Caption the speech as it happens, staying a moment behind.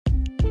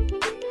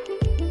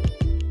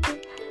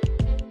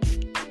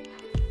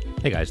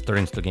Hey guys,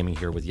 Third Still Gaming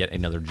here with yet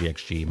another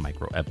GXG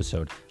micro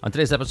episode. On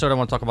today's episode, I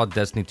want to talk about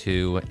Destiny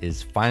 2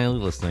 is finally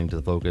listening to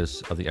the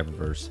focus of the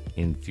Eververse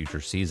in future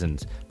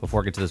seasons.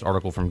 Before I get to this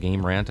article from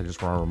Game Rant, I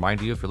just want to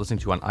remind you, if you're listening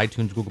to on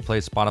iTunes, Google Play,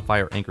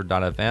 Spotify, or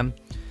Anchor.fm,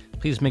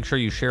 please make sure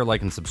you share,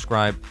 like, and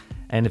subscribe.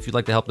 And if you'd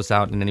like to help us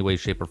out in any way,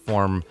 shape, or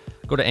form,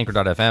 go to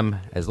Anchor.fm.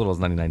 As little as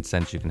 99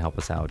 cents, you can help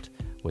us out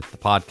with the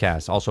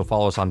podcast. Also,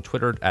 follow us on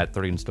Twitter at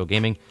 30 and Still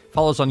Gaming.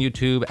 Follow us on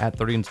YouTube at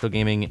 30 and Still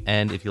Gaming.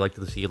 And if you like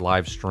to see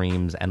live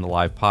streams and the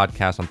live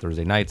podcast on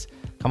Thursday nights,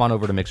 come on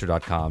over to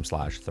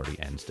mixer.com/30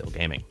 and Still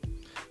Gaming.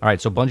 All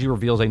right, so Bungie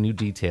reveals a new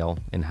detail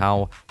in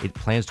how it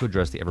plans to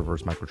address the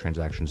Eververse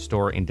microtransaction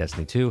store in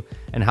Destiny 2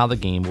 and how the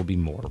game will be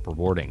more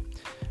rewarding.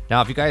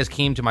 Now, if you guys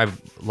came to my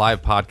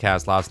live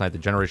podcast last night, the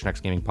Generation X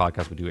Gaming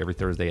podcast we do every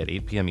Thursday at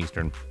 8 p.m.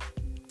 Eastern,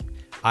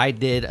 I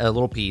did a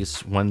little piece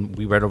when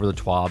we read over the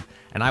TWAB,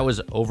 and I was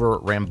over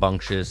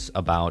rambunctious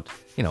about,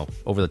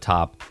 over the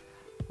top.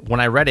 When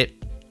I read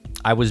it,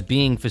 I was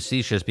being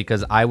facetious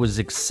because I was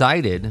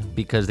excited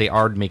because they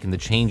are making the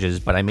changes,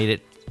 but I made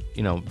it,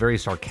 very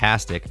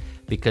sarcastic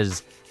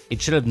because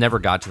it should have never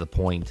got to the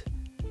point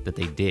that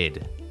they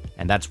did.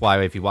 And that's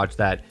why if you watch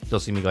that, you'll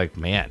see me like,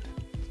 man,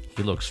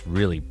 he looks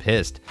really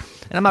pissed.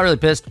 And I'm not really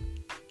pissed.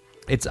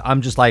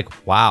 I'm just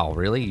like, wow,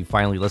 really? You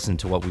finally listened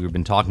to what we've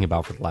been talking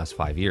about for the last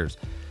 5 years.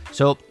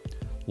 So,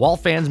 while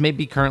fans may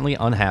be currently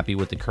unhappy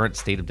with the current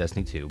state of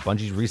Destiny 2,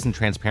 Bungie's recent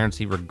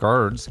transparency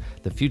regards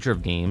the future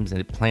of games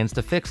and it plans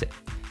to fix it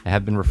and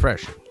have been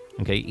refreshing.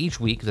 Okay, each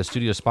week, the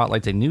studio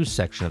spotlights a new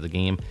section of the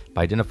game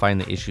by identifying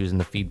the issues and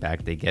the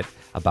feedback they get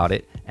about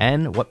it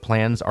and what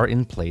plans are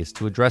in place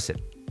to address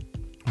it.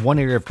 One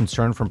area of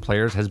concern from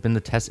players has been the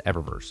Tess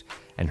Eververse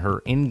and her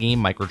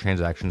in-game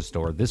microtransaction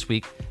store. This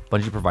week,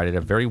 Bungie provided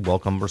a very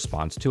welcome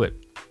response to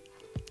it.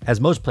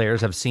 As most players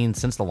have seen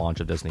since the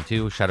launch of Destiny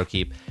 2,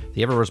 Shadowkeep,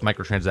 the Eververse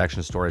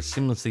microtransaction store has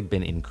seamlessly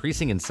been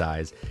increasing in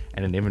size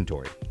and in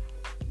inventory.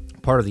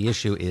 Part of the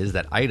issue is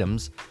that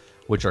items,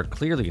 which are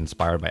clearly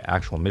inspired by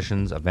actual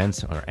missions,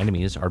 events, or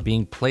enemies, are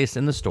being placed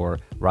in the store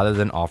rather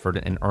than offered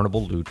in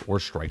earnable loot or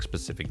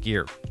strike-specific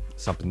gear,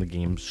 something the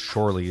game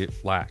surely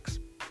lacks.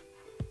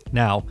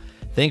 Now,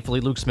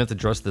 thankfully, Luke Smith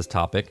addressed this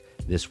topic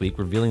this week,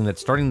 revealing that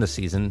starting the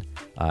season,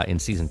 in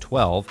Season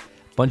 12,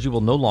 Bungie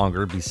will no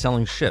longer be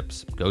selling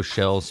ships, ghost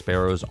shells,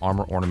 sparrows,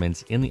 armor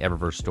ornaments in the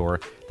Eververse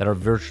store that are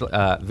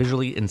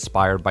visually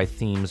inspired by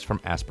themes from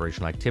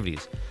aspirational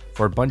activities.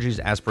 For Bungie's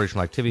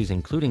aspirational activities,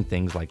 including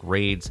things like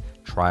raids,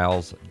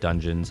 trials,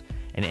 dungeons,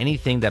 and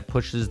anything that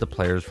pushes the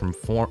players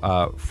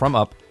from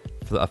up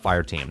a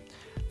fire team.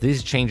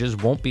 These changes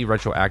won't be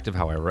retroactive,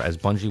 however, as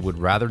Bungie would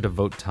rather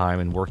devote time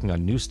in working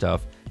on new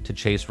stuff to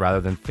chase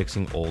rather than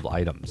fixing old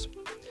items.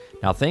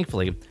 Now,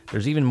 thankfully,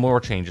 there's even more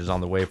changes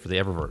on the way for the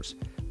Eververse.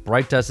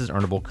 Bright Dust is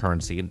earnable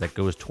currency that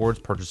goes towards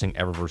purchasing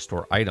Eververse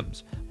store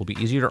items will be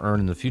easier to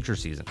earn in the future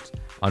seasons.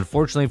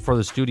 Unfortunately for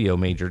the studio,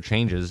 major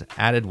changes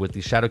added with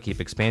the Shadowkeep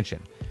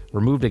expansion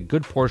removed a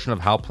good portion of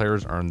how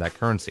players earn that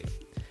currency.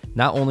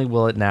 Not only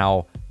will it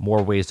now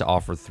more ways to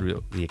offer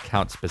through the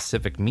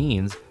account-specific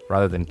means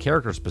rather than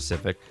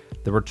character-specific,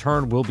 the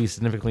return will be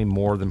significantly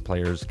more than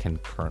players can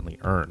currently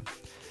earn.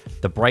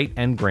 The Bright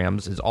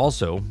Engrams is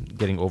also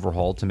getting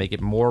overhauled to make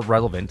it more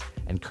relevant,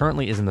 and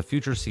currently is in the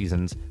future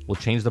seasons will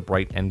change the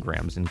Bright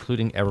Engrams,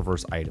 including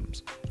Eververse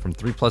items, from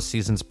 3+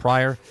 seasons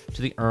prior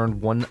to the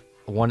earned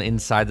one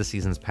inside the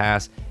season's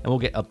pass, and will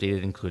get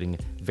updated, including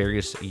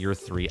various Year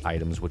 3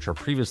 items which are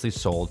previously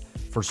sold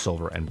for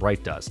Silver and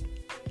Bright Dust.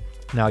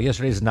 Now,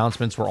 yesterday's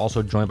announcements were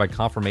also joined by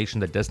confirmation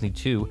that Destiny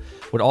 2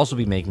 would also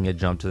be making a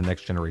jump to the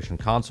next generation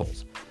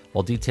consoles.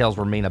 While details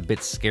remain a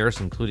bit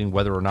scarce, including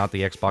whether or not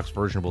the Xbox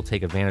version will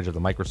take advantage of the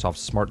Microsoft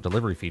Smart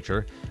Delivery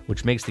feature,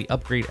 which makes the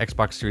upgrade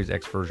Xbox Series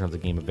X version of the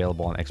game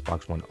available on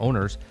Xbox One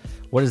owners,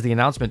 what is the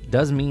announcement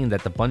does mean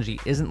that the Bungie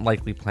isn't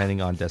likely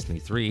planning on Destiny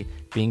 3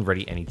 being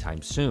ready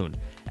anytime soon,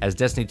 as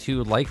Destiny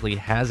 2 likely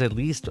has at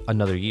least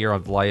another year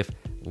of life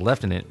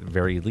left in it,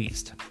 very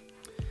least.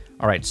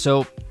 All right,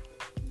 so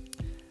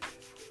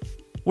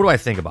what do I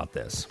think about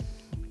this?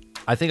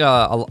 I think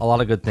a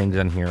lot of good things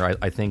in here.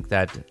 I think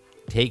that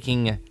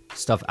taking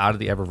stuff out of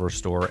the Eververse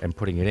store and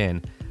putting it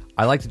in,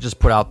 I like to just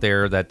put out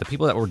there that the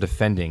people that were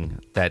defending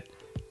that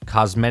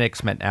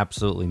cosmetics meant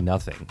absolutely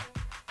nothing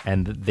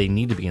and they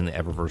need to be in the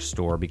Eververse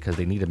store because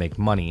they need to make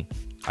money,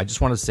 I just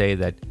want to say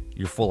that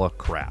you're full of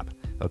crap,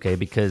 okay?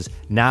 Because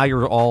now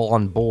you're all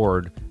on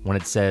board when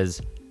it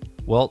says,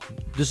 well,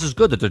 this is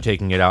good that they're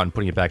taking it out and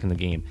putting it back in the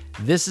game.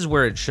 This is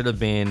where it should have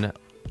been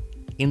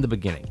in the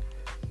beginning.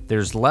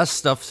 There's less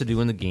stuff to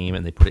do in the game,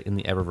 and they put it in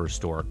the Eververse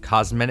store.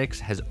 Cosmetics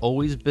has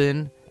always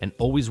been and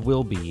always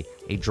will be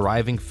a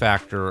driving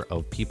factor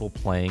of people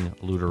playing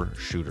looter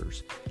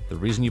shooters. The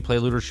reason you play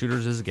looter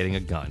shooters is getting a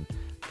gun,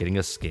 getting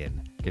a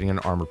skin, getting an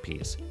armor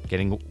piece,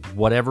 getting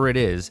whatever it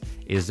is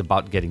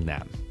about getting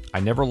that. I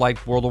never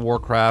liked World of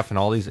Warcraft and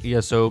all these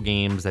ESO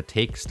games that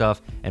take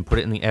stuff and put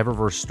it in the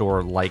Eververse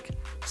store like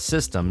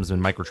systems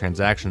and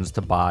microtransactions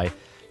to buy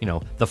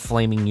the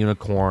flaming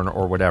unicorn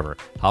or whatever.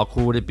 How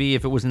cool would it be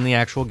if it was in the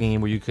actual game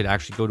where you could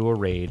actually go to a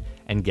raid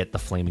and get the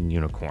flaming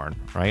unicorn,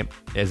 right?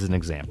 As an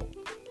example.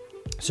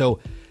 So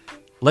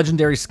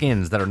legendary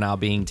skins that are now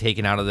being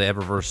taken out of the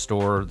Eververse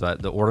store,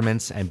 the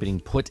ornaments, and being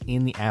put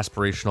in the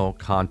aspirational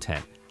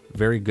content.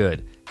 Very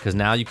good, because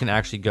now you can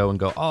actually go and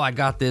go, oh, I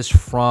got this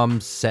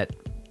from set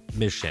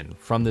mission,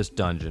 from this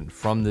dungeon,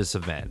 from this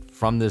event,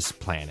 from this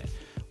planet,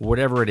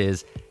 whatever it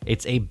is.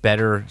 It's a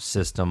better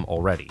system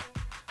already.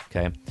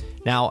 Okay.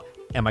 Now,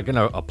 am I going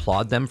to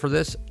applaud them for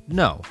this?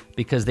 No,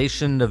 because they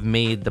shouldn't have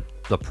made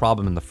the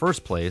problem in the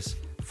first place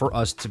for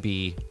us to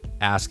be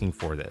asking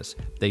for this.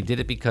 They did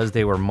it because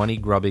they were money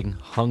grubbing,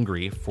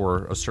 hungry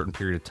for a certain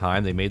period of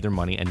time. They made their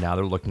money, and now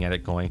they're looking at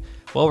it going,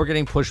 well, we're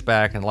getting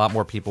pushback and a lot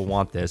more people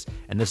want this,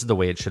 and this is the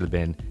way it should have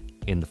been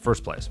in the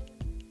first place.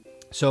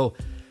 So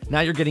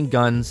now you're getting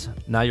guns,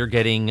 now you're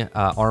getting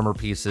armor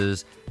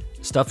pieces.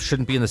 Stuff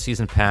shouldn't be in the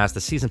season pass.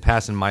 The season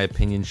pass, in my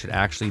opinion, should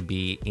actually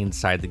be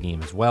inside the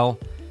game as well.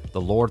 The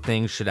lore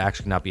things should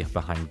actually not be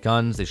behind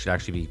guns. They should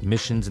actually be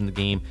missions in the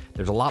game.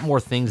 There's a lot more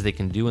things they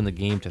can do in the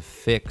game to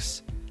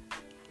fix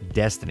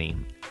Destiny.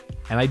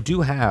 And I do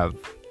have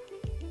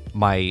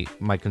my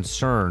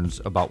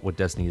concerns about what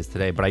Destiny is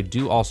today, but I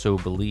do also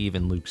believe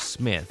in Luke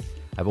Smith.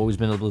 I've always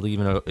been a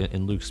believer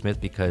in Luke Smith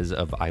because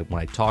of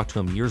when I talked to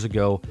him years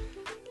ago,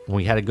 when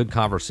we had a good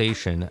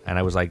conversation, and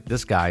I was like,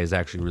 this guy is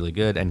actually really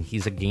good, and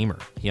he's a gamer.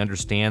 He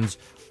understands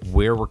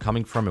where we're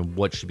coming from and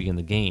what should be in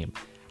the game.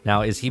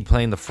 Now, is he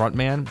playing the front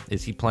man?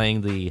 Is he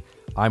playing the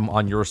I'm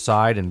on your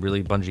side and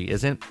really Bungie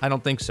isn't? I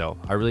don't think so.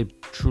 I really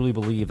truly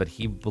believe that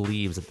he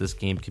believes that this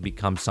game could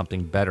become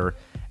something better,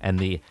 and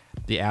the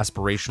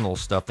aspirational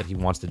stuff that he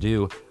wants to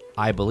do,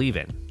 I believe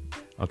in.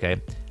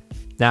 Okay.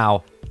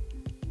 Now,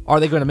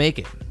 are they going to make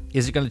it?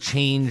 Is it going to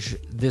change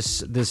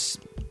this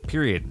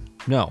period?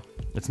 No,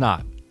 it's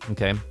not.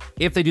 Okay.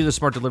 If they do the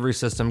smart delivery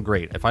system,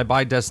 great. If I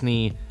buy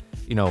Destiny,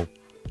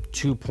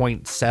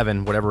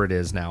 2.7, whatever it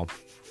is now,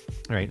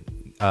 right?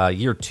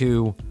 Year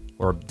 2,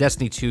 or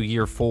Destiny 2,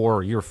 year 4,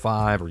 or year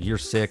 5, or year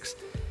 6.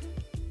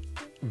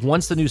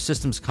 Once the new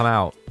systems come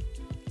out,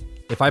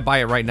 if I buy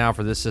it right now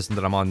for this system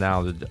that I'm on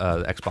now, the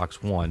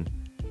Xbox One,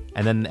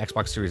 and then the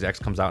Xbox Series X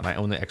comes out and I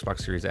own the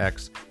Xbox Series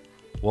X,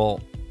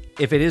 well,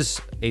 if it is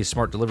a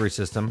smart delivery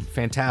system,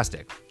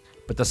 fantastic.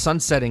 But the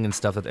sunsetting and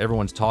stuff that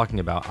everyone's talking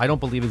about, I don't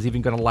believe is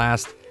even going to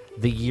last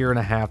the year and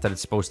a half that it's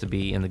supposed to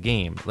be in the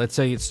game. Let's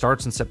say it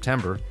starts in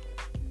September.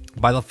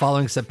 By the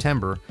following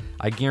September,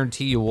 I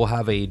guarantee you we'll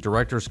have a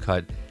director's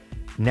cut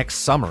next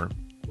summer,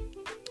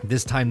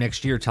 this time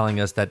next year, telling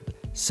us that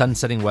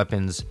sunsetting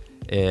weapons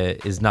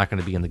is not going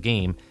to be in the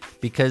game,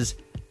 because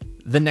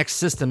the next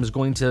system is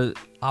going to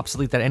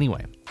obsolete that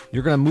anyway.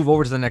 You're going to move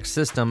over to the next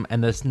system,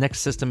 and this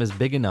next system is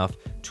big enough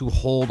to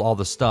hold all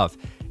the stuff.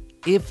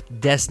 If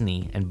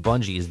Destiny and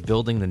Bungie is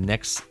building the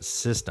next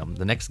system,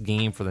 the next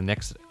game for the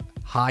next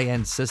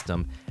high-end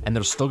system, and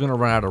they're still going to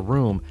run out of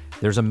room,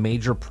 there's a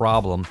major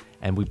problem,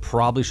 and we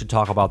probably should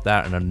talk about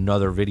that in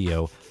another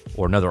video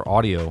or another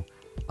audio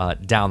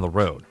down the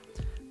road.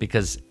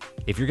 Because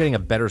if you're getting a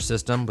better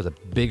system with a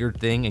bigger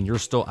thing and you're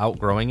still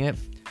outgrowing it,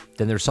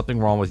 then there's something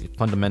wrong with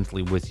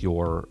fundamentally with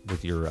your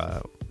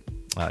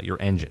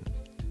engine.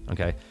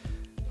 Okay.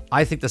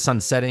 I think the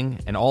sunsetting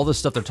and all this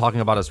stuff they're talking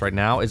about us right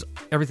now is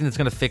everything that's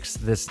going to fix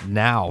this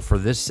now for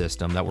this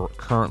system that we're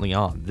currently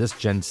on, this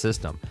gen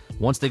system.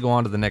 Once they go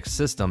on to the next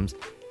systems,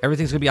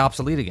 everything's going to be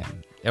obsolete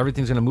again.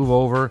 Everything's going to move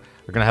over.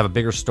 You're going to have a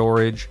bigger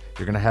storage.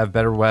 You're going to have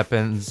better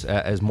weapons,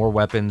 as more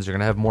weapons. You're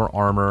going to have more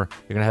armor.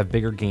 You're going to have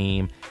bigger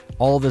game.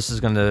 All this is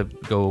going to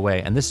go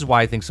away. And this is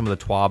why I think some of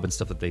the TWAB and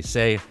stuff that they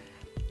say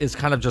is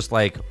kind of just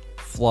like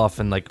fluff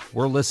and like,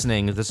 we're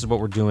listening. This is what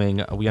we're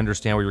doing. We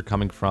understand where you're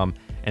coming from.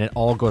 And it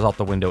all goes out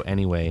the window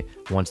anyway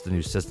once the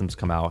new systems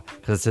come out,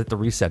 because it's hit the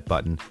reset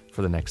button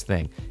for the next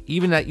thing.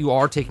 Even that you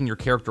are taking your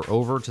character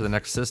over to the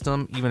next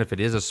system, even if it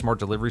is a smart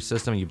delivery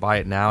system and you buy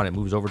it now and it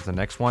moves over to the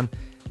next one,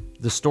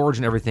 the storage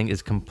and everything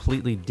is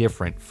completely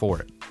different for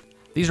it.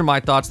 These are my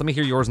thoughts. Let me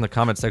hear yours in the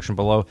comment section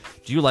below.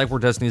 Do you like where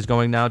Destiny is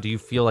going now? Do you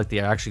feel like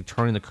they're actually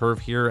turning the curve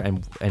here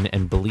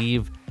and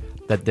believe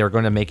that they're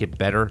going to make it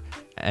better,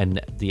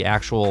 and the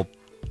actual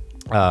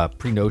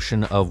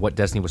pre-notion of what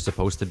Destiny was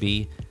supposed to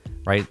be,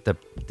 right?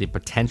 The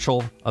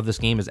potential of this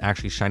game is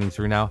actually shining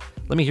through now.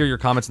 Let me hear your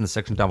comments in the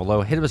section down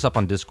below. Hit us up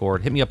on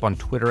Discord. Hit me up on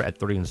Twitter at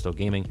 30andstill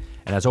Gaming.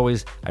 And as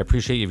always, I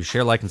appreciate you if you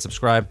share, like, and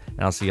subscribe,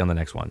 and I'll see you on the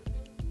next one.